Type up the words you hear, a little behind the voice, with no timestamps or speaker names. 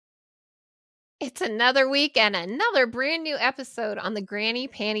It's another week and another brand new episode on the Granny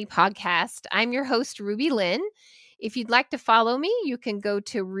Panty Podcast. I'm your host, RubyLynne. If you'd like to follow me, you can go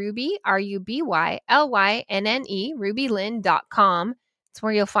to Ruby, RubyLynne, RubyLynne.com. It's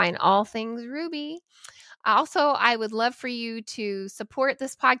where you'll find all things Ruby. Also, I would love for you to support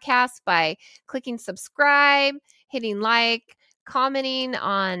this podcast by clicking subscribe, hitting like, commenting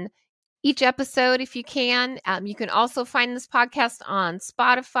on each episode if you can. You can also find this podcast on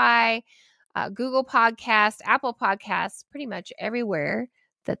Spotify, Google Podcasts, Apple Podcasts, pretty much everywhere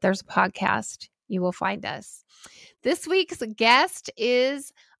that there's a podcast, you will find us. This week's guest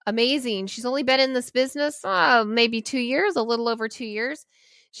is amazing. She's only been in this business maybe 2 years, a little over 2 years.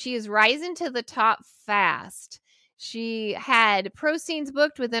 She is rising to the top fast. She had pro scenes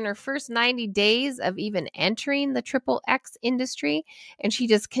booked within her first 90 days of even entering the XXX industry, and she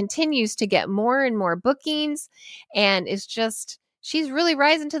just continues to get more and more bookings and is just... she's really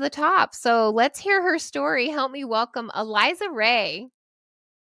rising to the top. So let's hear her story. Help me welcome Eliza Rae.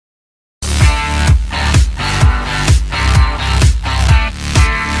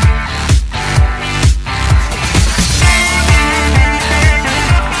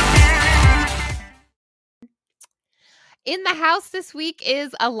 In the house this week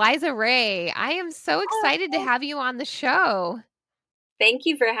is Eliza Rae. I am so excited to have you on the show. Thank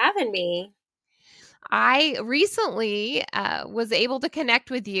you for having me. I recently was able to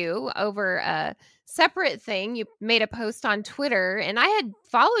connect with you over a separate thing. You made a post on Twitter, and I had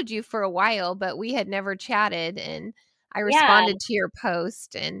followed you for a while, but we had never chatted, and I responded to your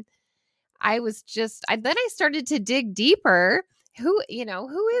post, and I was just, then I started to dig deeper. Who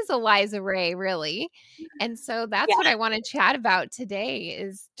is Eliza Rae really? And so that's what I want to chat about today,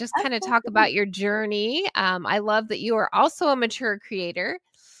 is just kind of talk about your journey. I love that you are also a mature creator.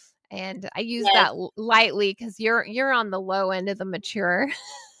 And I use that lightly because you're on the low end of the mature.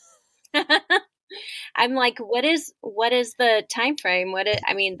 I'm like, what is the time frame?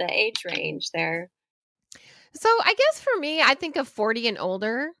 The age range there? So I guess for me, I think of 40 and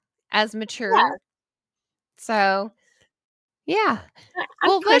older as mature. Yeah. So yeah.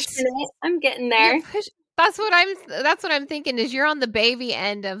 I'm pushing it. I'm getting there. That's what I'm thinking, is you're on the baby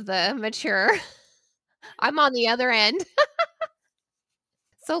end of the mature. I'm on the other end.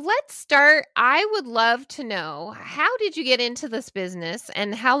 So let's start. I would love to know, how did you get into this business,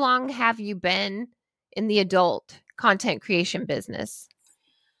 and how long have you been in the adult content creation business?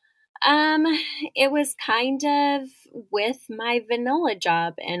 It was kind of with my vanilla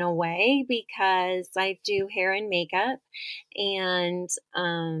job in a way, because I do hair and makeup, and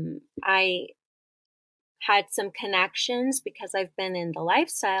I had some connections because I've been in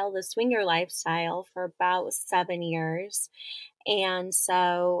the swinger lifestyle, for about 7 years. And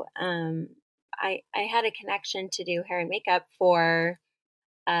so I had a connection to do hair and makeup for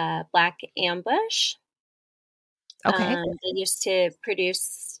Black Ambush. Okay. They used to produce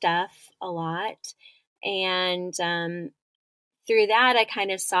stuff a lot. And through that, I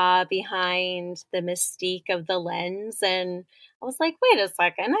kind of saw behind the mystique of the lens. And I was like, wait a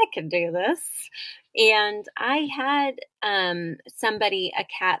second, I can do this. And I had somebody, a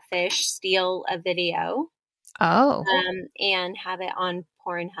catfish, steal a video. Oh. And have it on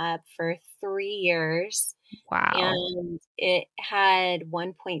RnHub for 3 years. Wow. And it had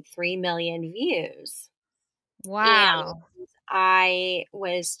 1.3 million views. Wow. And I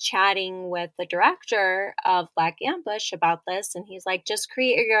was chatting with the director of Black Ambush about this, and he's like, just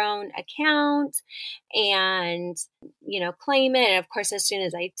create your own account and, claim it. And of course, as soon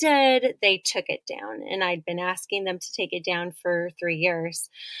as I did, they took it down, and I'd been asking them to take it down for 3 years.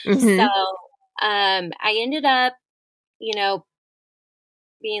 Mm-hmm. So I ended up,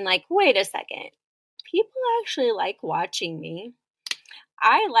 being like, wait a second, people actually like watching me.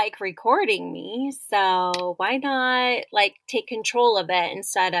 I like recording me. So why not take control of it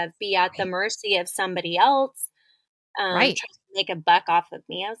instead of be at the mercy of somebody else trying to make a buck off of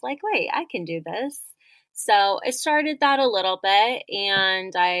me? I was like, wait, I can do this. So I started that a little bit,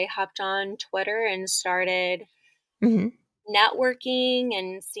 and I hopped on Twitter and started networking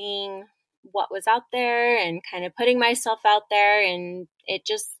and seeing what was out there and kind of putting myself out there, and it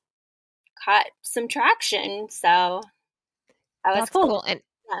just caught some traction. So that was cool. And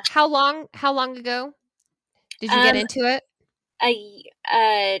how long ago did you get into it?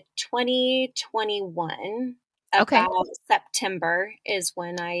 2021. About September is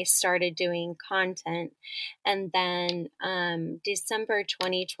when I started doing content. And then December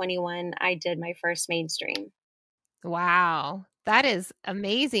 2021, I did my first mainstream. Wow. That is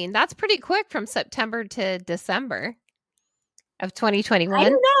amazing. That's pretty quick from September to December. of I 2021?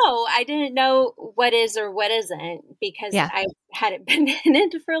 don't know. I didn't know what is or what isn't because Yeah. I hadn't been in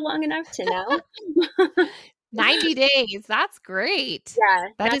it for long enough to know. 90 days. That's great. Yeah,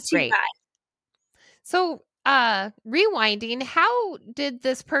 That not is too great. bad. So, rewinding, how did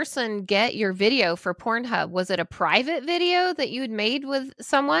this person get your video for Pornhub? Was it a private video that you had made with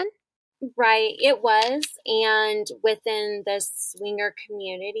someone? Right, it was. And within the swinger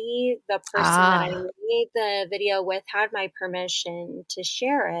community, the person that I Ah, made the video with had my permission to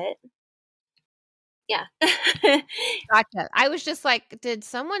share it. Yeah. gotcha. I was just like, did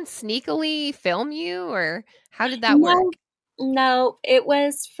someone sneakily film you or how did that No, work? no, it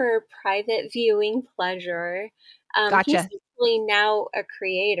was for private viewing pleasure. He's Gotcha. actually now a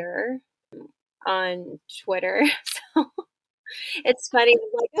creator on Twitter. So it's funny. I'm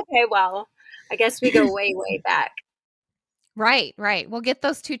like, okay, well, I guess we go way, way back. Right, right. We'll get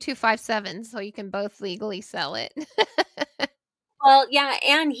those 2257 so you can both legally sell it. Well, yeah,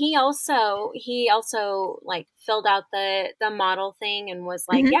 and he also like filled out the model thing and was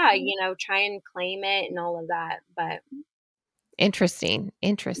like, Mhm. yeah, try and claim it and all of that. But Interesting.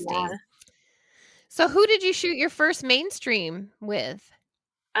 Interesting. yeah, So who did you shoot your first mainstream with?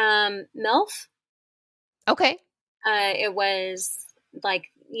 MILF. Okay. It was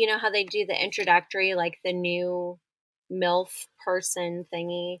like how they do the introductory, like the new MILF person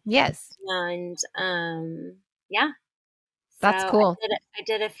thingy, Yes. and yeah. So That's cool. I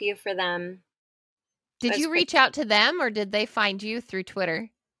did a few for them. It Did was you pretty. reach out to them or did they find you through Twitter?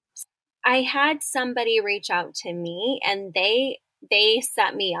 I had somebody reach out to me, and they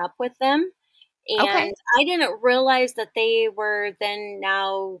set me up with them, Okay. and I didn't realize that they were then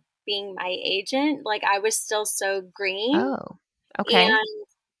now being my agent. Like I was still so green, Oh, okay.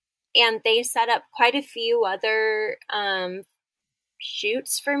 and they set up quite a few other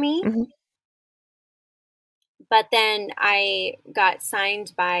shoots for me. Mhm. But then I got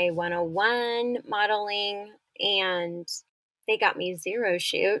signed by 101 Modeling, and they got me 0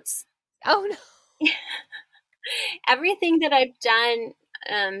 shoots. Oh, no. Everything that I've done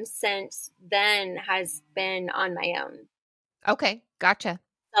since then has been on my own, Okay. Gotcha.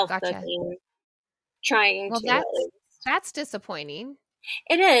 self Gotcha. booking, trying Well, to at least. that's disappointing.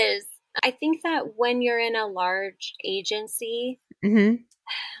 It is. I think that when you're in a large agency, Mhm.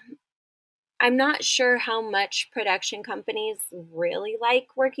 I'm not sure how much production companies really like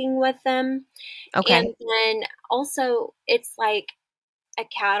working with them. And Okay. then also, it's like a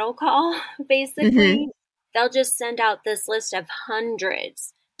cattle call, Mhm. basically. They'll just send out this list of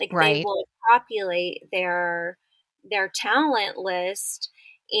hundreds. Like they Right. will populate their talent list.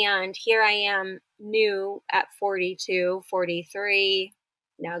 And here I am new at 42, 43,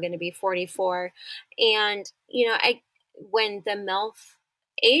 now going to be 44. And, when the MILF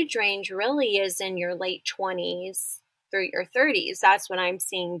age range really is in your late 20s through your 30s, that's when I'm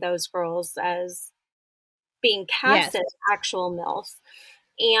seeing those girls as being cast Yes. as actual MILFs.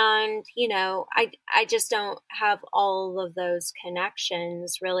 And, I just don't have all of those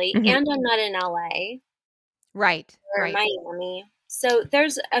connections really. Mhm. And I'm not in LA Right. or Right. Miami. So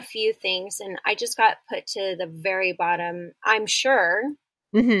there's a few things, and I just got put to the very bottom, I'm sure,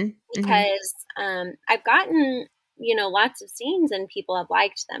 Mhm. Mhm. because I've gotten, lots of scenes and people have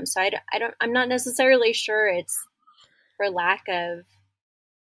liked them. So I'm not necessarily sure it's for lack of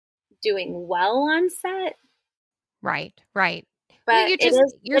doing well on set, Right. Right. Well, but you're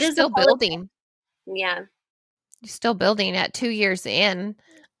it is a still public. building. Yeah. You're still building at 2 years in.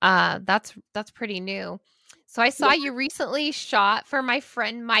 That's pretty new. So I saw Yeah. you recently shot for my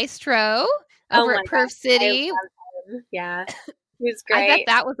friend Maestro Oh over my at Perf gosh. I City. love him. Yeah. He's I bet great.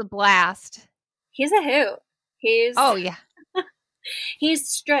 that was a blast. He's a hoot. He's Oh, yeah. he's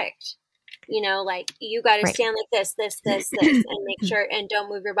strict. Like you got to Right. stand like this, and make sure and don't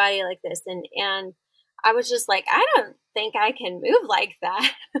move your body like this. And I was just like, I don't think I can move like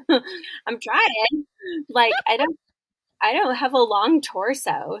that. I'm trying. Like I don't have a long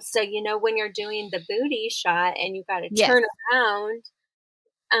torso. So, when you're doing the booty shot and you got to Yes. turn around,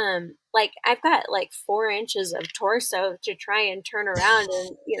 like I've got like 4 inches of torso to try and turn around,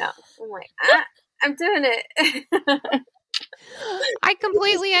 and I'm like, I'm doing it. I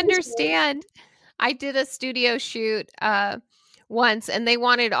completely understand. I did a studio shoot once and they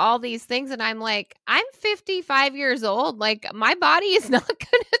wanted all these things and I'm like, I'm 55 years old. Like my body is not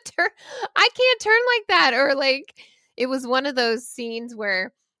going to turn. I can't turn like that. Or like it was one of those scenes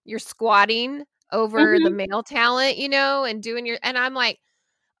where you're squatting over the Mhm. male talent, and doing and I'm like,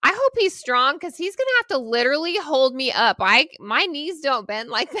 I hope he's strong cuz he's going to have to literally hold me up. My knees don't bend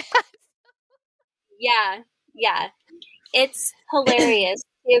like Yeah, yeah. It's hilarious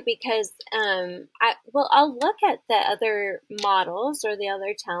too because I'll look at the other models or the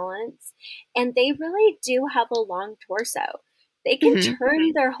other talents, and they really do have a long torso. They can Mhm.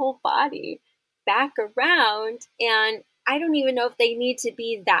 turn their whole body back around, and I don't even know if they need to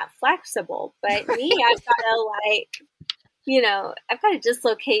be that flexible. But me, I've got to I've got to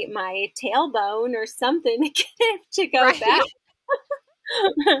dislocate my tailbone or something to get it to go back.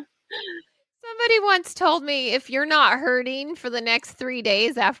 Right. Somebody once told me if you're not hurting for the next 3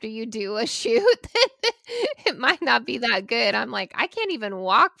 days after you do a shoot, then it might not be that good. I'm like, I can't even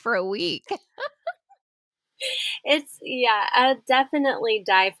walk for a week. I'll definitely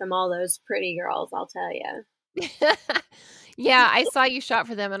die from all those pretty girls, I'll tell you. Yeah, I saw you shot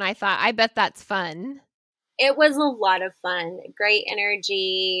for them and I thought, I bet that's fun. It was a lot of fun, great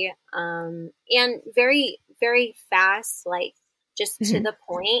energy, and very, very fast, like just to Mhm. the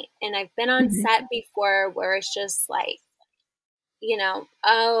point. And I've been on Mhm. set before where it's just like,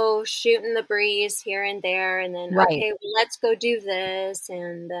 shooting the breeze here and there, and then, Right. okay, well, let's go do this,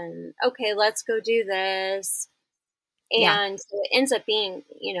 and then, okay, let's go do this. Yeah. And so it ends up being,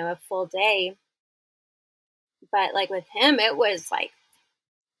 a full day. But like with him, it was like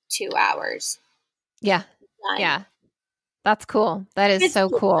 2 hours Yeah. done. Yeah. That's cool. That is It's so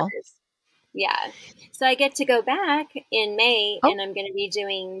 2 cool. hours. Yeah. So I get to go back in May, Oh. and I'm going to be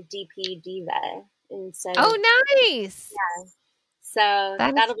doing DP Diva instead of, Oh, nice. so That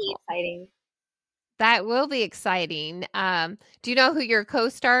is that'll be cool. exciting. That will be exciting. Do you know who your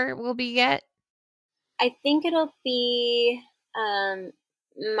co-star will be yet? I think it'll be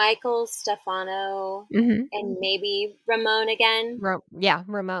Michael Stefano Mhm. and maybe Ramon again. Yeah,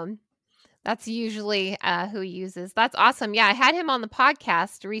 Ramon. That's usually who he uses. That's awesome. Yeah, I had him on the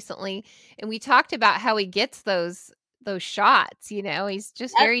podcast recently, and we talked about how he gets those shots. He's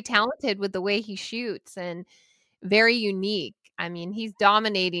just Yep. very talented with the way he shoots and very unique. I mean, he's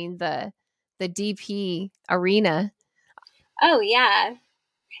dominating the DP arena. Oh, yeah.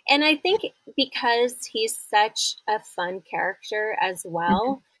 And I think because he's such a fun character as Mhm.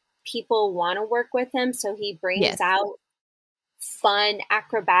 well, people want to work with him. So he brings Yes. out fun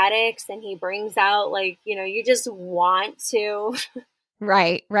acrobatics, and he brings out, like, you just want to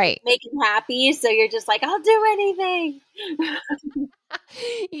Right. Right. make him happy. So you're just like, I'll do anything.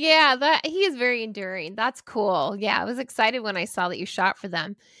 Yeah, that he is very enduring. That's cool. Yeah, I was excited when I saw that you shot for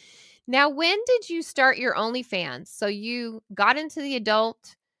them. Now, when did you start your OnlyFans? So you got into the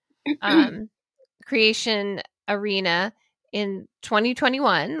adult um, creation arena in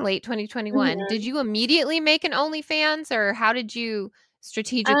 2021, late 2021. Did Mhm. you immediately make an OnlyFans, or how did you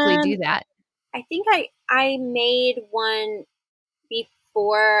strategically Um, do that? I think I made one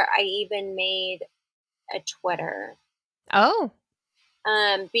before I even made a Twitter, Oh,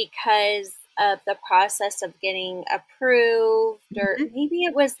 because of the process of getting approved, or mhm. maybe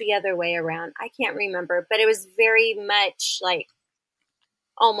it was the other way around. I can't remember, but it was very much like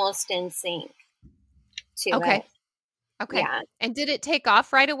almost in sync to Okay. it. Okay. Yeah. And did it take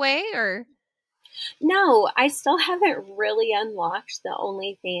off right away, or? No, I still haven't really unlocked the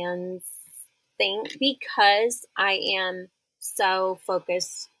OnlyFans thing because I am so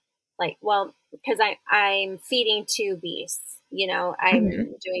focused. Like, well, because I'm feeding two beasts. Mhm.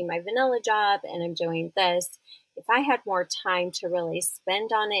 I'm doing my vanilla job and I'm doing this. If I had more time to really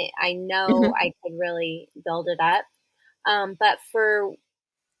spend on it, I know Mhm. I could really build it up. But for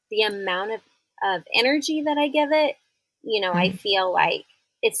the amount of energy that I give it, I Mhm. feel like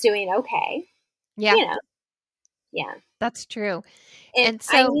it's doing okay. Yeah, You know, yeah. that's true. And And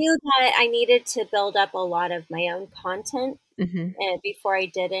I so, knew that I needed to build up a lot of my own content mhm. before I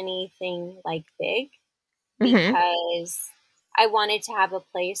did anything like big, Mhm. because I wanted to have a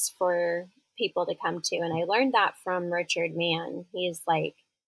place for people to come to. And I learned that from Richard Mann. He's like,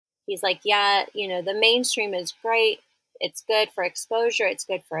 yeah, the mainstream is great. It's good for exposure. It's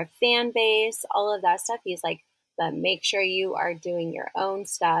good for a fan base, all of that stuff. He's like, but make sure you are doing your own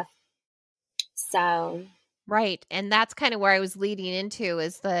stuff. So, Right. And that's kind of where I was leading into,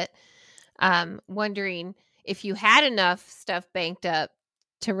 is that wondering if you had enough stuff banked up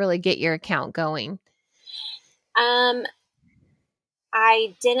to really get your account going. um,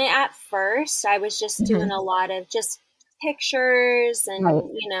 I didn't at first. I was just doing Mhm. a lot of just pictures Right.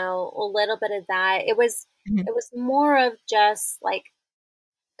 and, a little bit of that. It was Mhm. it was more of just like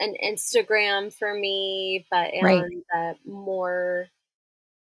an Instagram for me, but Right. on the more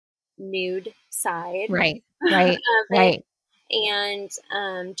nude side Right. of Right. it, Right.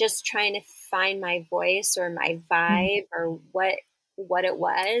 and just trying to find my voice or my Mhm. vibe or what it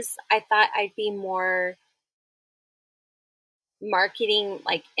was. I thought I'd be more marketing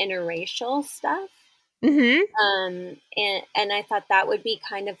like interracial stuff. Mm-hmm. And I thought that would be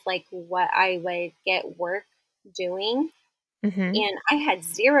kind of like what I would get work doing. Mm-hmm. And I had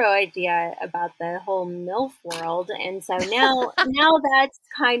zero idea about the whole MILF world. And so now that's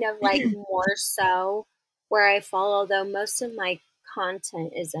kind of like more so where I fall, although most of my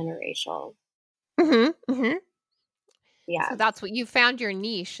content is interracial. Mm-hmm. Mm-hmm. Yeah. So that's what you found your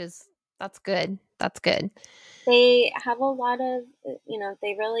niche is. That's good. That's good. They have a lot of,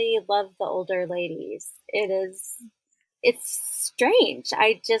 they really love the older ladies. It's strange.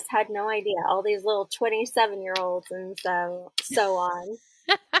 I just had no idea. All these little 27-year-olds and so on.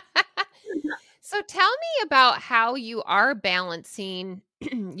 So tell me about how you are balancing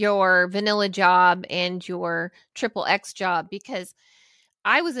your vanilla job and your triple X job, because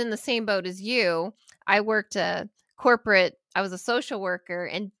I was in the same boat as you. I worked a corporate, I was a social worker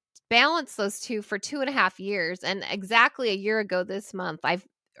and balanced those two for 2.5 years. And exactly a year ago this month, I've,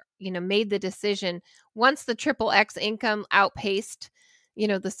 made the decision once the triple X income outpaced,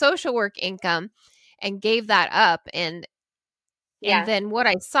 the social work income and gave that up. And Yeah. then what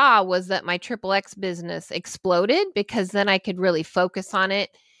I saw was that my triple X business exploded because then I could really focus on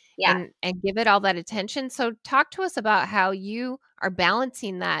it Yeah. and give it all that attention. So talk to us about how you are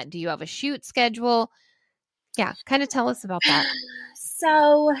balancing that. Do you have a shoot schedule? Yeah, kind of tell us about that.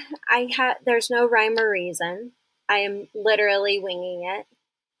 So there's no rhyme or reason. I am literally winging it,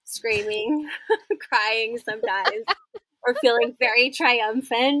 screaming, crying sometimes, or feeling very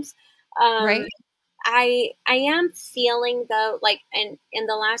triumphant. Um, Right? I am feeling though, like in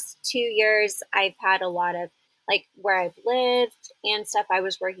the last 2 years, I've had a lot of like where I've lived and stuff. I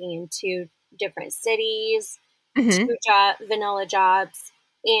was working in two different cities, Mhm. vanilla jobs,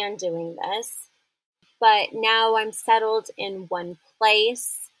 and doing this. But now I'm settled in one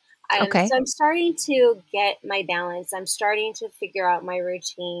place. Okay. So I'm starting to get my balance. I'm starting to figure out my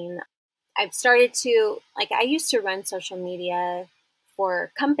routine. I've started to, like, I used to run social media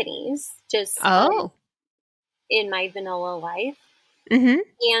for companies just Oh. in my vanilla life. Mhm.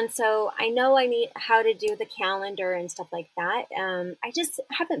 And so I know I need how to do the calendar and stuff like that. I just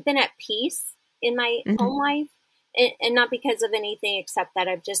haven't been at peace in my Mhm. home life, and not because of anything except that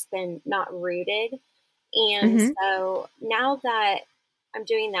I've just been not rooted. And Mhm. so now that I'm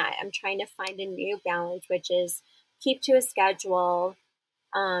doing that, I'm trying to find a new balance, which is keep to a schedule.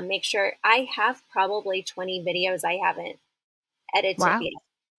 Make sure I have probably 20 videos I haven't edited Wow. yet.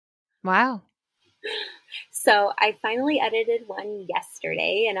 Wow. So I finally edited one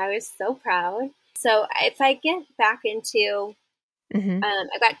yesterday and I was so proud. So if I get back into, Mhm.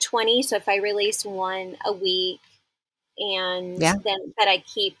 I got 20. So if I release one a week and Yeah. then that I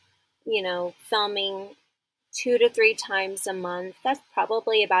keep, filming 2 to 3 times a month, that's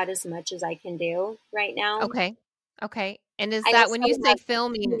probably about as much as I can do right now. Okay. Okay. And is I that when also you say have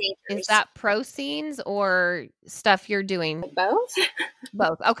filming, is teenagers, that pro scenes or stuff you're doing? both.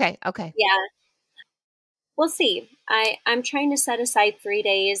 Both. Okay. Okay. Yeah, we'll see. I'm trying to set aside 3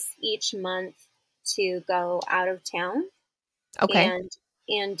 days each month to go out of town Okay.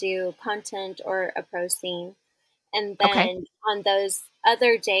 and do content or a pro scene. And Okay. then on those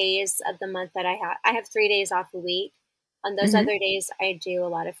other days of the month that I have 3 days off a week. On those Mhm. other days, I do a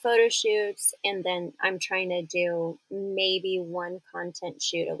lot of photo shoots, and then I'm trying to do maybe one content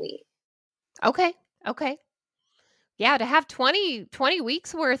shoot a week. Okay. Okay. Yeah, to have 20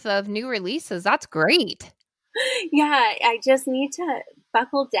 weeks worth of new releases, that's great. Yeah, I just need to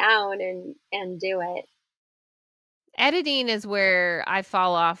buckle down and do it. Editing is where I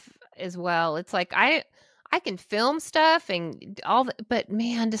fall off as well. It's like I can film stuff and but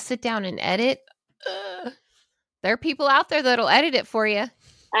man, to sit down and edit, ugh, there are people out there that'll edit it for you.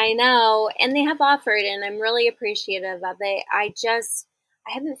 I know, and they have offered, and I'm really appreciative of it. I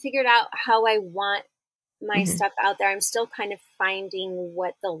haven't figured out how I want my Mhm. stuff out there. I'm still kind of finding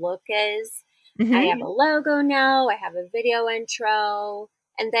what the look is. I Mhm. have a logo now, I have a video intro,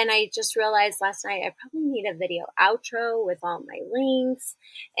 and then I just realized last night I probably need a video outro with all my links.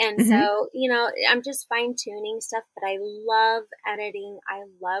 And Mhm. so, I'm just fine tuning stuff, but I love editing. I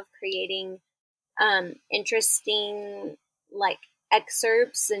love creating interesting, like,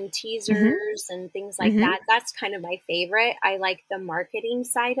 excerpts and Mhm. teasers and things like Mhm. that. That's kind of my favorite. I like the marketing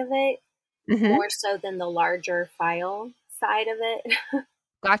side of it Mhm. more so than the larger file side of it.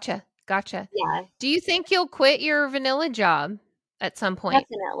 Gotcha. Gotcha. Yeah, Do you think you'll quit your vanilla job at some point?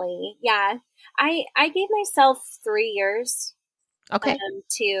 definitely. Yeah. I gave myself 3 years Okay.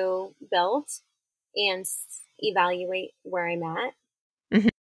 to build and evaluate where I'm at. Mhm.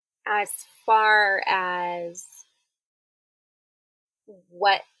 As far as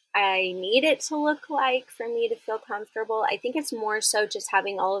what I need it to look like for me to feel comfortable. I think it's more so just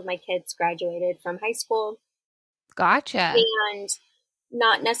having all of my kids graduated from high school Gotcha. and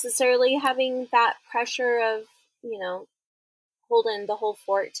not necessarily having that pressure of, you know, holding the whole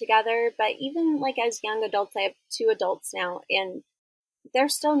fort together. But even like as young adults, I have two adults now and they're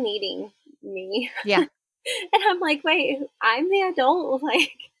still needing me. Yeah. And I'm like, wait, I'm the adult?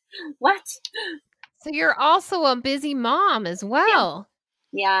 Like, what? So you're also a busy mom as Yeah. well.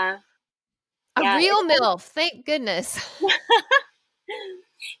 Yeah. A Yeah. real MILF, thank goodness.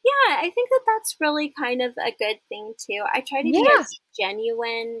 Yeah, I think that that's really kind of a good thing too. I try to be Yeah. as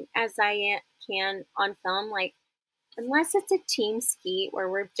genuine as I can on film, like unless it's a team skeet where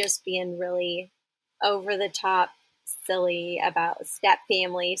we're just being really over the top silly about step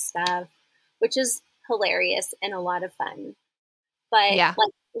family stuff, which is hilarious and a lot of fun. But Yeah.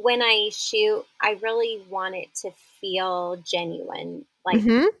 like when I shoot, I really want it to feel genuine.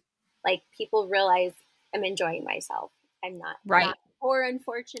 Mhm. Like people realize I'm enjoying myself. I'm not Right. poor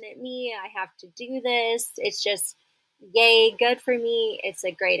unfortunate me. I have to do this. It's just yay, good for me. It's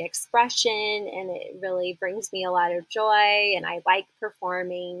a great expression and it really brings me a lot of joy and I like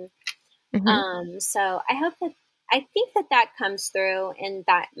performing. Mhm. So I think that that comes through and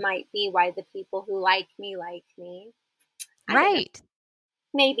that might be why the people who like me. I don't know. Right.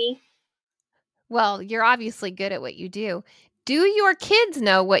 Maybe Well, you're obviously good at what you do. Do your kids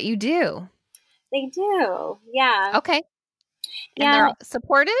know what you do? they do. Yeah. Okay. And Yeah, they're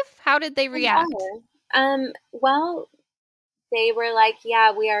supportive? How did they they react? are. Well, they were like,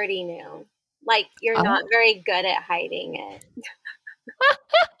 "Yeah, we already knew. Like, you're not Oh. very good at hiding it."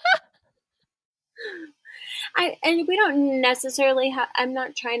 And we don't necessarily have. I'm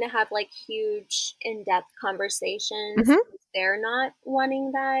not trying to have like huge, in-depth conversations. Mhm. They're not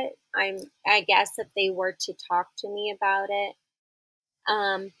wanting that. I guess if they were to talk to me about it,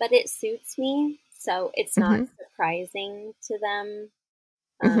 but it suits me, so it's not Mhm. surprising to them.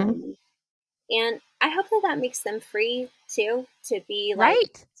 Mhm. Um, And I hope that that makes them free too, to be like,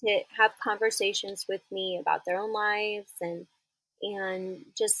 Right. to have conversations with me about their own lives and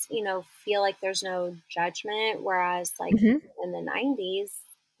just, feel like there's no judgment. Whereas like Mhm. in the 90s,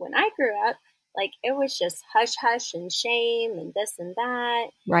 when I grew up, like it was just hush hush and shame and this and that.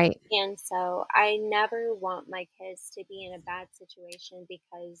 Right. And so I never want my kids to be in a bad situation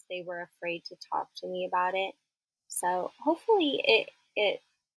because they were afraid to talk to me about it. So hopefully it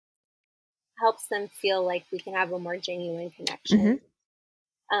helps them feel like we can have a more genuine Mhm. connection.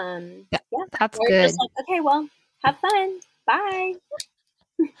 Yeah, Yeah, that's we're just good. like, okay, well, have fun. Bye.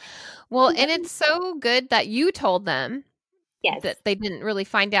 Well, and it's so good that you told them Yes. that they didn't really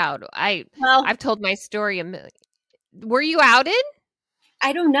find out. Well, I've told my story a million. Were you outed?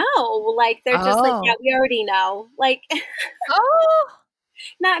 I don't know. Like, they're just like, yeah, Oh. we already know. Like, Oh.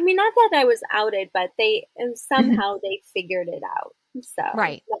 not that I was outed, but they Mhm. somehow they figured it out. So,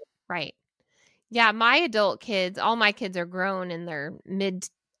 Right. Right. Yeah, my adult kids, all my kids are grown in their mid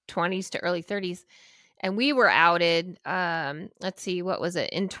 20s to early 30s, and we were outed, let's see, what was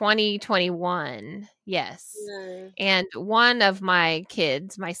it? In 2021. Yes. mm, And one of my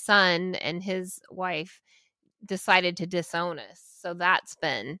kids, my son and his wife decided to disown us. So that's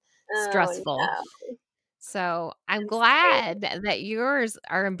been oh stressful. no, So I'm I'm sorry. glad that yours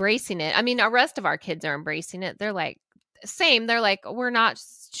are embracing it. I mean, the rest of our kids are embracing it. They're like, same. They're like, we're not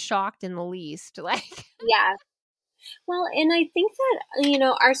shocked in the least. Like, Yeah. Well, and I think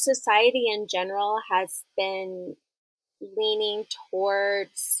that, our society in general has been leaning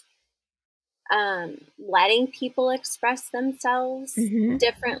towards letting people express themselves hmm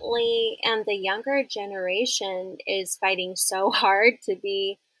differently. And the younger generation is fighting so hard to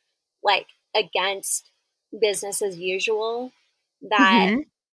be like against business as usual that,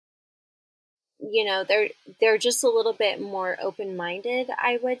 hmm they're just a little bit more open minded,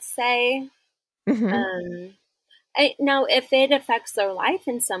 I would say. hmm Um, now, if it affects their life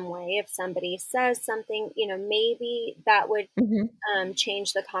in some way, if somebody says something, maybe that would hmm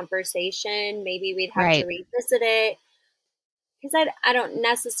change the conversation. Maybe we'd have to right, revisit it because I don't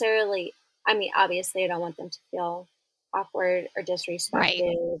necessarily, I mean, obviously, I don't want them to feel awkward or right,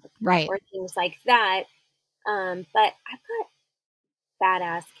 disrespected right. or things like that. But I've got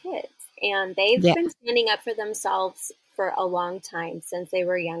badass kids, and they've Yeah. been standing up for themselves for a long time since they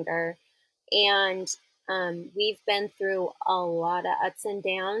were younger. And we've been through a lot of ups and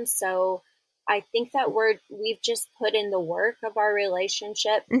downs. So I think that we've just put in the work of our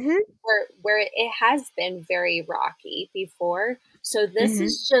relationship hmm where it has been very rocky before. So this hmm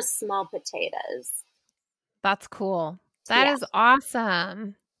is just small potatoes. That's cool. That Yeah. is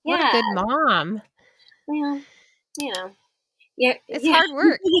awesome. What a Yeah. good mom. Well, you know, Yeah, It's yeah, hard do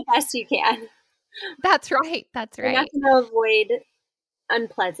work. the best you can. That's right. That's You're not right. going to avoid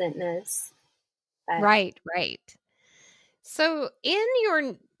unpleasantness, but Right, right. So in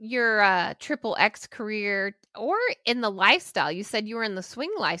your triple X career or in the lifestyle, you said you were in the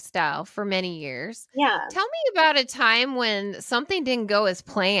swing lifestyle for many years. yeah. Tell me about a time when something didn't go as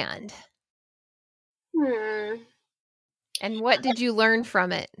planned Hmm. and what did you learn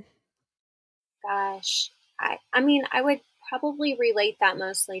from it? Gosh, I mean, I would probably relate that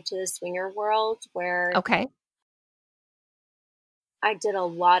mostly to the swinger world where Okay. I did a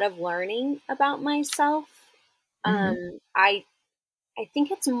lot of learning about myself. Mhm. I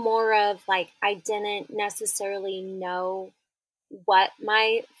think it's more of like I didn't necessarily know what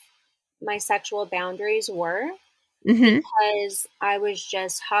my sexual boundaries were Mhm. because I was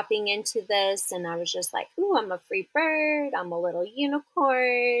just hopping into this and I was just like, ooh, I'm a free bird, I'm a little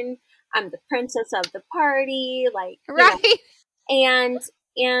unicorn, I'm the princess of the party, like, Right. and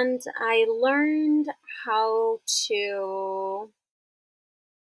I learned how to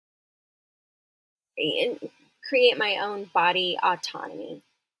eh, create my own body autonomy.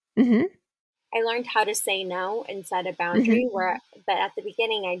 Mhm. I learned how to say no and set a Mhm. boundary but at the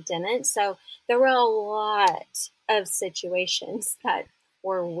beginning I didn't. So there were a lot of situations that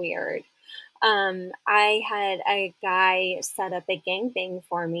were weird. I had a guy set up a gangbang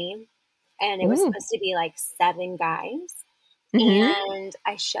for me, and it was Ooh. supposed to be like 7 guys. Mhm. And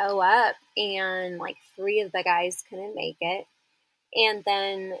I show up, and like 3 of the guys couldn't make it. And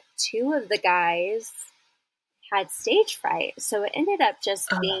then 2 of the guys had stage fright. So it ended up just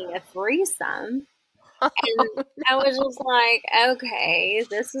being a threesome. And I was just like, okay,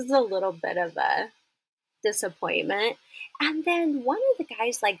 this is a little bit of a disappointment. And then one of the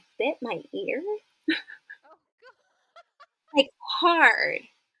guys like bit my ear, like hard,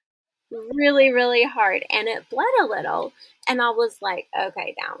 really, really hard. And it bled a little. And I was like,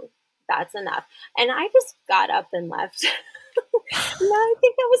 okay, down. That's enough. And I just got up and left. I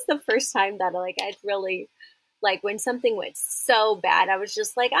think that was the first time that like I'd really like when something went so bad, I was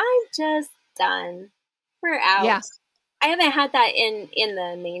just like, I'm just done. We're out. Yeah. I haven't had that in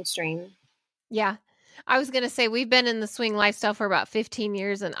the mainstream. Yeah. I was going to say we've been in the swing lifestyle for about 15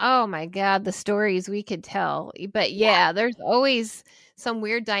 years and oh my god, the stories we could tell. But Yeah. yeah, there's always some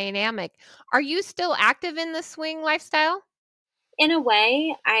weird dynamic. Are you still active in the swing lifestyle? In a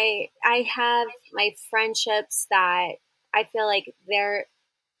way, I have my friendships that I feel like they're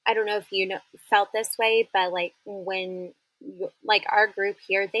I don't know if you know, felt this way, but like when like our group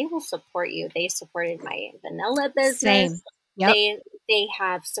here, they will support you. They supported my vanilla business. Same. Yep. They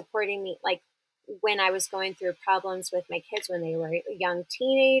have supported me like when I was going through problems with my kids when they were young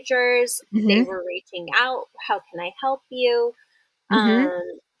teenagers. They Mhm. were reaching out. How can I help you? Mhm.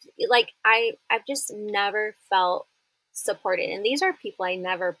 Um, like I've just never felt supported, and these are people I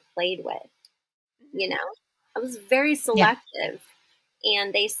never played with. You Mhm. know, I was very Yeah. selective,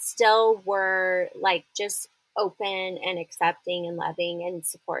 and they still were like just open and accepting and loving and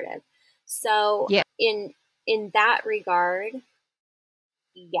supportive. So Yeah. in that regard,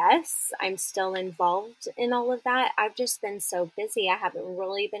 yes, I'm still involved in all of that. I've just been so busy. I haven't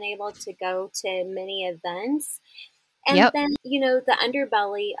really been able to go to many events. And Yep. then, the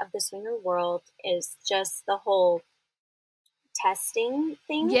underbelly of the swinger world is just the whole testing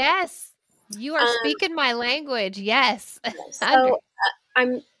thing. Yes. You are Um, speaking my language. Yes. Under. so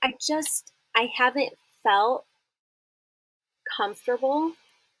I haven't felt comfortable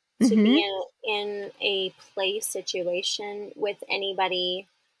to be Mhm. in a play situation with anybody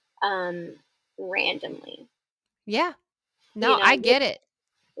um, randomly. Yeah. You No, I know, get it.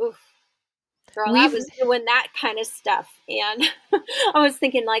 oof, girl, I We've was doing that kind of stuff, and I was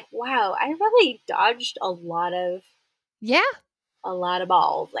thinking like, wow, I really dodged yeah. a lot of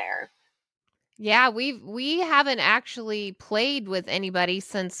balls there. Yeah, we haven't actually played with anybody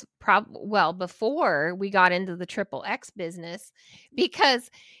since before we got into the triple X business because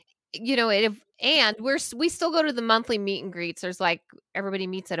we still go to the monthly meet and greets. There's like everybody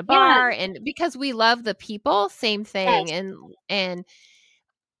meets at a Yeah, bar and because we love the people, same thing. yes, And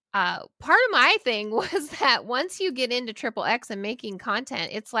part of my thing was that once you get into triple X and making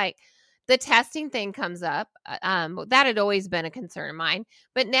content, it's like the testing thing comes up. That had always been a concern of mine.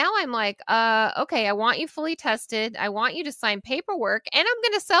 But now I'm like, okay, I want you fully tested. I want you to sign paperwork and I'm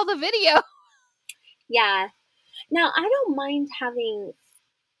going to sell the video. yeah. Now I don't mind having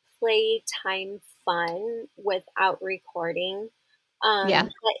playtime fun without recording. Yeah.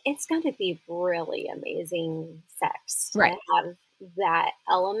 But it's going to be really amazing sex to Right. have that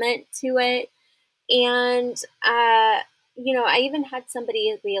element to it. And, I even had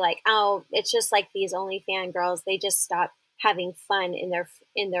somebody be like, oh, it's just like these OnlyFans girls. They just stop having fun in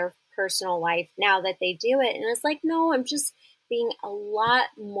their personal life now that they do it. And it's like, no, I'm just being a lot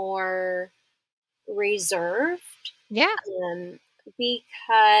more reserved, Yeah,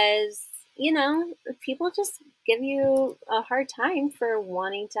 because, you know, people just give you a hard time for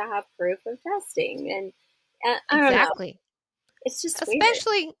wanting to have proof of testing. And I don't know. exactly. It's just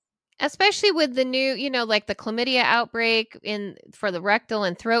weird. Especially with the new, like the chlamydia outbreak in for the rectal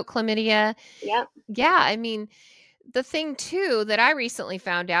and throat chlamydia. Yep. Yeah, I mean, the thing too that I recently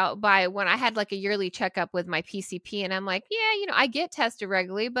found out by when I had like a yearly checkup with my PCP, and I'm like, yeah, I get tested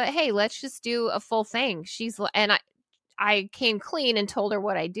regularly, but hey, let's just do a full thing. I came clean and told her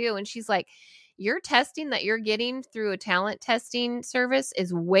what I do, and she's like, your testing that you're getting through a talent testing service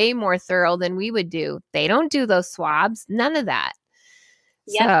is way more thorough than we would do. They don't do those swabs, none of that.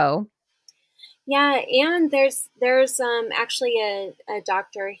 Yep. So, Yeah, and there's actually a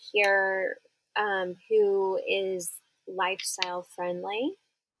doctor here who is lifestyle friendly,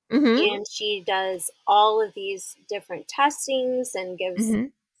 mhm, and she does all of these different testings and gives,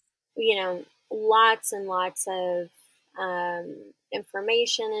 mhm, you know, lots and lots of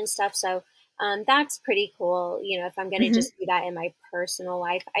information and stuff. So that's pretty cool. You know, if I'm going to mhm. just do that in my personal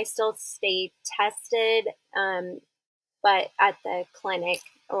life, I still stay tested, but at the clinic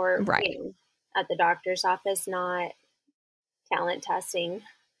or, Right, at the doctor's office, not talent testing.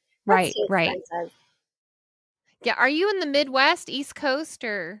 That's right, too right. expensive. Yeah, are you in the Midwest, East Coast,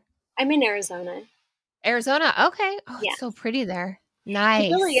 or I'm in Arizona. Arizona? Okay. Oh, it's so Yes, pretty there. it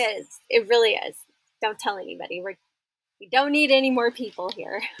really Nice. is. It really is. Don't tell anybody. We don't need any more people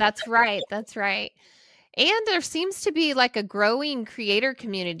here. That's right. That's right. And there seems to be like a growing creator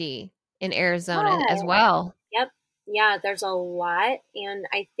community in Arizona as Hi. well. Yep. Yeah, there's a lot. And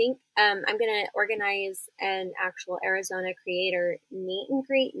I think I'm going to organize an actual Arizona creator meet and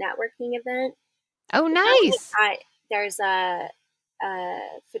greet networking event. Oh, Apparently, nice. there's a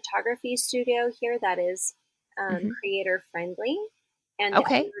photography studio here that is Hmm. creator friendly, and the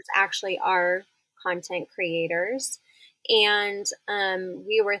Okay. owners actually are content creators. And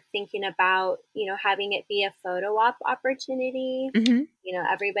we were thinking about, having it be a photo op opportunity. Hmm.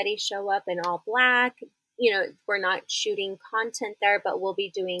 Everybody show up in all black. We're not shooting content there, but we'll be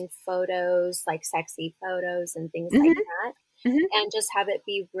doing photos, like sexy photos and things like Hmm. that, Hmm. and just have it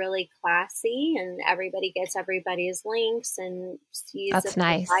be really classy, and everybody gets everybody's links and sees if That's the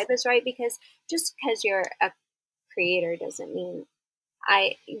nice. vibe is right, because just because you're a creator doesn't mean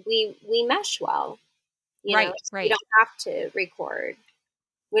we mesh well. Right. We Right. don't have to record.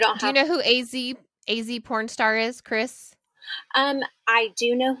 We don't Do you have know who AZ porn star is, Chris? I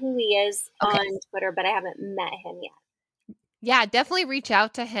do know who he is Okay. on Twitter, but I haven't met him yet. Yeah, definitely reach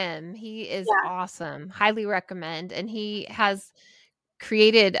out to him. He is Yeah. awesome. Highly recommend. And he has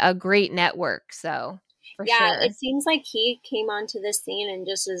created a great network. So, for Yeah, sure. it seems like he came onto the scene and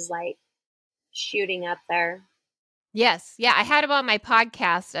just is like shooting up there. Yes. Yeah. I had him on my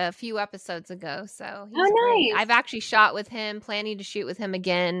podcast a few episodes ago. So he's Oh, great. nice. I've actually shot with him, planning to shoot with him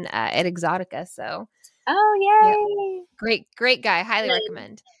again at Exotica. So, Oh, yep. yay. Great, great guy. Highly Good.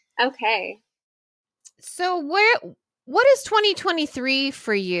 recommend. Okay. So, what is 2023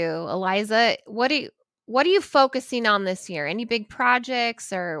 for you, Eliza? What are you focusing on this year? Any big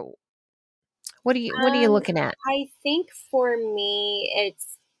projects, or what are you Um, looking at? I think for me,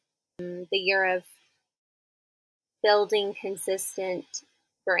 it's the year of building consistent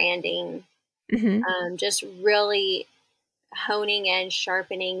branding, Mhm. just really honing and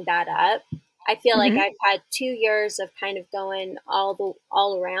sharpening that up. I feel like Mhm. I've had 2 years of kind of going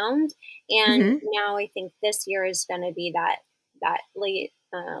all around, and Mhm. now I think this year is going to be that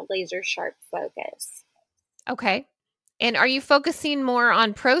laser sharp focus. Okay. And are you focusing more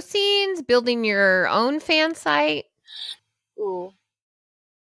on pro scenes, building your own fan site? Ooh,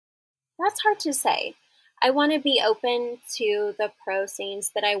 that's hard to say. I want to be open to the pro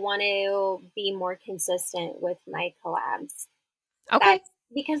scenes, but I want to be more consistent with my collabs. Okay. That's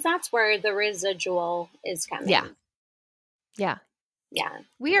because that's where the residual is Yeah. coming. Yeah. Yeah.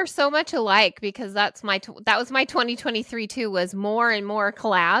 We are so much alike because that was my 2023 too, was more and more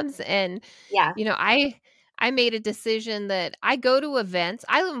collabs. And Yeah. I made a decision that I go to events.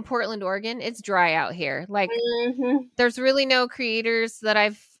 I live in Portland, Oregon. It's dry out here. Like, Hmm. there's really no creators that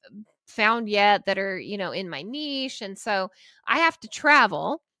I've found yet that are, in my niche. And so I have to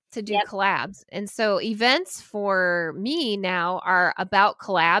travel to do Yep. collabs. And so events for me now are about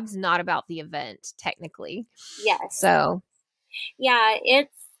collabs, not about the event technically. Yes. So, Yeah,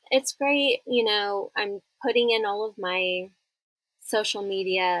 it's great. I'm putting in all of my social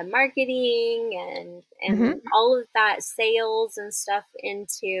media marketing and mhm, all of that sales and stuff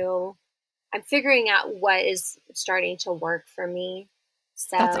into I'm figuring out what is starting to work for me.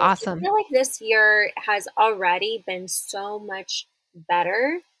 So That's I awesome. feel like this year has already been so much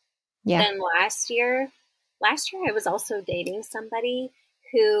better Yeah. than last year. Last year, I was also dating somebody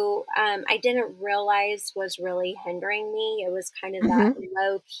who I didn't realize was really hindering me. It was kind of that Mm-hmm.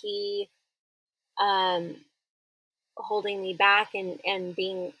 low key um, holding me back and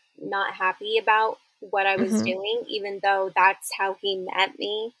being not happy about what I was Mm-hmm. doing, even though that's how he met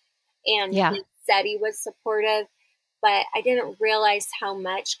me. And Yeah. he said he was supportive, but I didn't realize how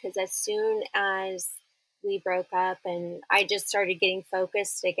much because as soon as we broke up and I just started getting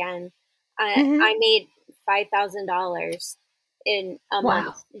focused again, Mm-hmm. I made $5,000 in a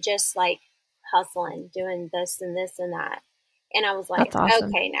month, Wow. just like hustling, doing this and this and that. And I was like, That's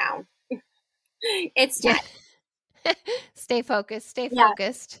awesome. okay, now it's Yeah. time. Stay focused. Stay Yeah,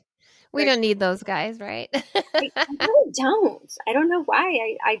 focused. We for don't need sure. those guys, right? I really don't. I don't know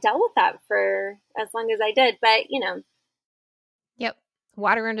why I dealt with that for as long as I did, but Yep.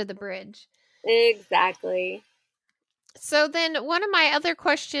 Water under the bridge. exactly. So then one of my other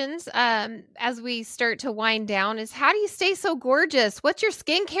questions as we start to wind down is how do you stay so gorgeous? What's your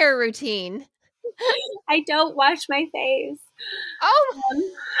skincare routine? I don't wash my face. Oh,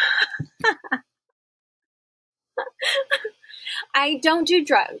 Um, I don't do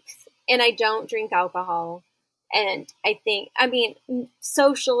drugs and I don't drink alcohol. And I think, I mean,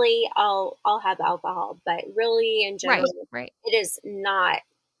 socially, I'll have alcohol, but really, in right, general, right. it is not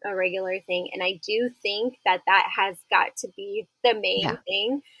a regular thing. And I do think that that has got to be the main Yeah.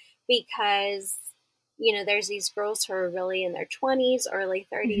 thing because, there's these girls who are really in their 20s, early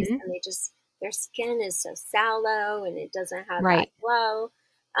 30s, Hmm. and they just, their skin is so sallow and it doesn't have that Right. glow.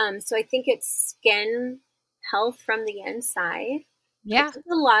 So I think it's skin health from the inside. I Yeah. take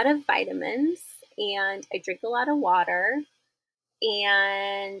a lot of vitamins and I drink a lot of water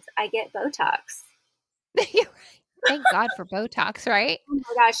and I get Botox. You're right. Thank God for Botox, right? Oh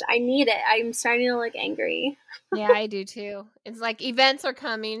my gosh, I need it. I'm starting to look angry. Yeah, I do too. It's like events are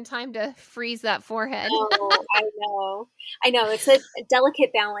coming, time to freeze that forehead. Oh, I know. I know. It's a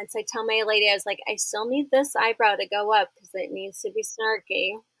delicate balance. I tell my lady, I was like, I still need this eyebrow to go up because it needs to be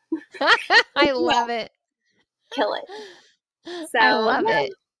snarky. I Yeah, love it. kill it. So I love yeah,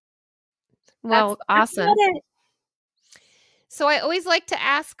 it. that's Well, that's about awesome. it. So I always like to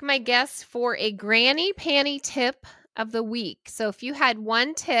ask my guests for a granny panty tip of the week. So if you had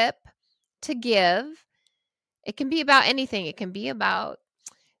one tip to give, it can be about anything. It can be about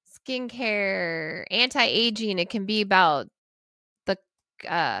skincare, anti-aging. It can be about the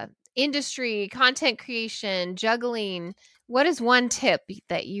uh, industry, content creation, juggling. What is one tip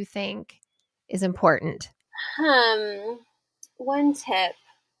that you think is important? Um, One tip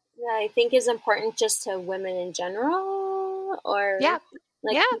that I think is important just to women in general or Yeah.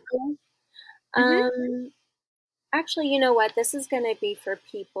 like Yeah. people. Hmm. Um, Actually, you know what? This is going to be for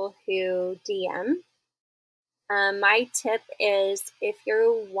people who DM. My tip is if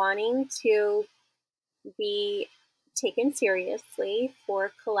you're wanting to be taken seriously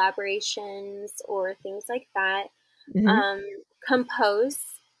for collaborations or things like that, Hmm. um, compose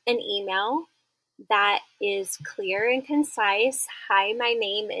an email that is clear and concise. Hi, my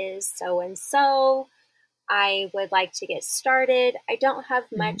name is so and so. I would like to get started. I don't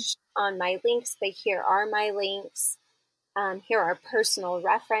have Hmm. much on my links, but here are my links. Here are personal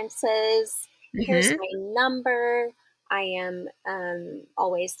references. Here's Hmm. my number. I am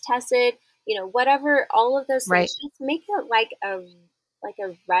always tested. Whatever, all of those Right. things. Just make it like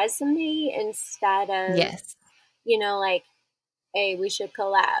a resume instead of Yes. like, hey, we should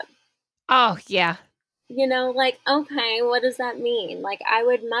collab. Oh, yeah. Like, okay, what does that mean? Like, I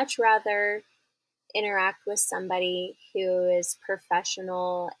would much rather interact with somebody who is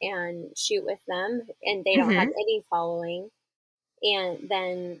professional and shoot with them and they don't have Hmm. any following and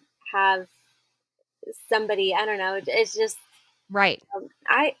then have somebody, I don't know, it's just Right.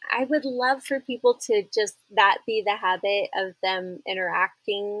 I would love for people to just that be the habit of them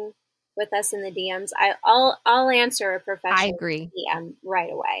interacting with us in the DMs. I'll answer a I professional agree. DM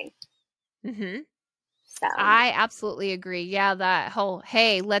right away. Hmm. So I absolutely agree. Yeah, that whole,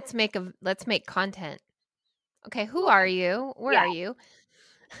 hey, let's make content. Okay, who are you? Where yeah, are you?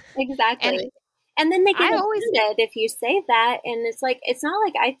 And exactly. And then they get I always offended if you say that. And it's like, it's not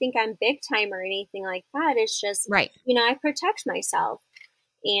like I think I'm big time or anything like that. It's just, right. I protect myself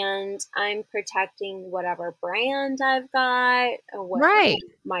and I'm protecting whatever brand I've got or what Right.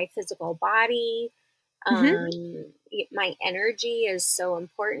 my physical body. Hmm. My energy is so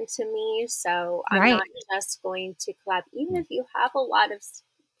important to me. So I'm not Right. just going to collab, even if you have a lot of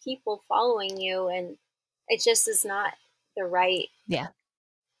people following you and it just is not the right, Yeah.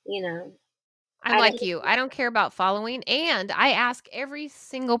 you know. I'm like you. I don't care about following. And I ask every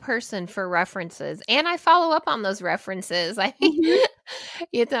single person for references and I follow up on those references. I mean, Mhm.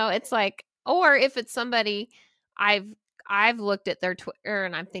 it's like, or if it's somebody I've, I've looked at their Twitter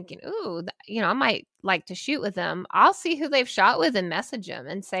and I'm thinking, ooh, I might like to shoot with them. I'll see who they've shot with and message them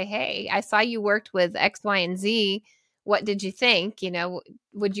and say, hey, I saw you worked with X, Y, and Z. What did you think?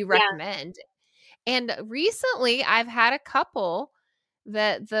 Would you Yeah. recommend? And recently, I've had a couple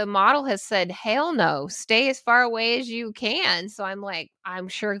that the model has said, hell no, stay as far away as you can. So I'm like, I'm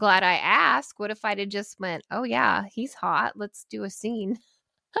sure glad I asked. What if I'd have just went, oh, yeah, he's hot. Let's do a scene.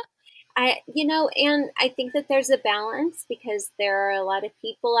 And I think that there's a balance because there are a lot of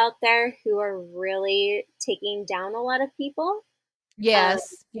people out there who are really taking down a lot of people. Um,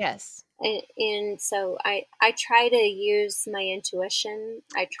 Yes. Yes. and so I try to use my intuition.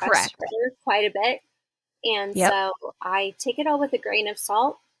 I trust Correct. her quite a bit. And Yep. so I take it all with a grain of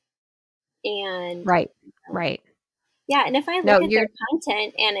salt. And Right. um, Right. yeah, and if I No, look at their you're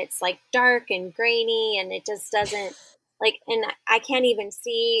content and it's like dark and grainy and it just doesn't and I can't even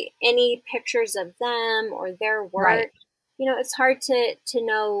see any pictures of them or their right. work, it's hard to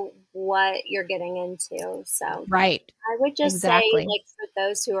know what you're getting into. So Right. I would just say, Exactly. like, for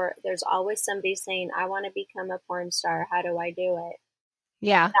those there's always somebody saying, I want to become a porn star. How do I do it?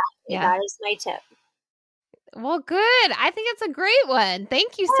 Yeah. Yeah. That is my tip. Well, good. I think it's a great one.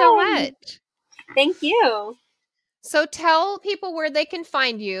 Thank you so Yay! much. Thank you. So tell people where they can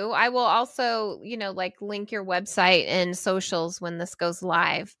find you. I will also, like link your website and socials when this goes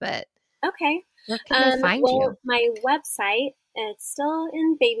live, but Okay. where can they find Well, you? my website, it's still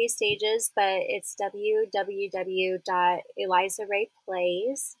in baby stages, but it's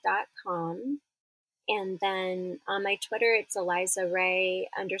www.elizarayplays.com. And then on my Twitter, it's Eliza Rae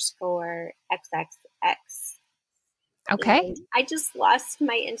 _ XXX. Okay. And I just lost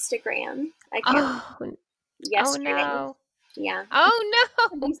my Instagram account Oh, oh yesterday. no. Yeah, Oh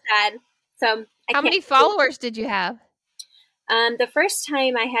no. pretty sad. So I How can't. many followers did you have? The first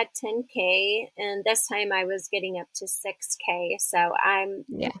time I had 10K, and this time I was getting up to 6K. So I'm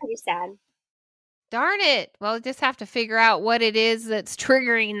Yeah. pretty sad. Darn it. Well, just have to figure out what it is that's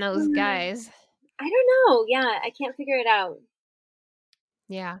triggering those Hmm. guys. I don't know. Yeah, I can't figure it out.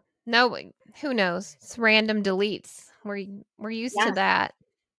 Yeah. No, who knows? It's random deletes. We're used to Yeah, that.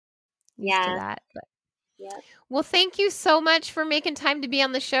 Used to yeah, that. But yeah. well, thank you so much for making time to be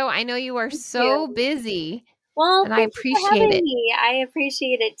on the show. I know you are Thank so you. busy, Well, and I thank you for appreciate having it. me. I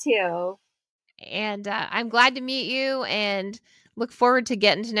appreciate it too. And I'm glad to meet you and look forward to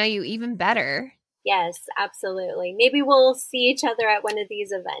getting to know you even better. Yes, absolutely. Maybe we'll see each other at one of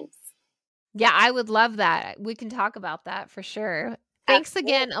these events. Yeah, I would love that. We can talk about that for sure. Thanks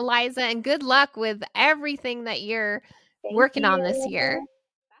Absolutely. again, Eliza, and good luck with everything that you're Thank working on this you. year.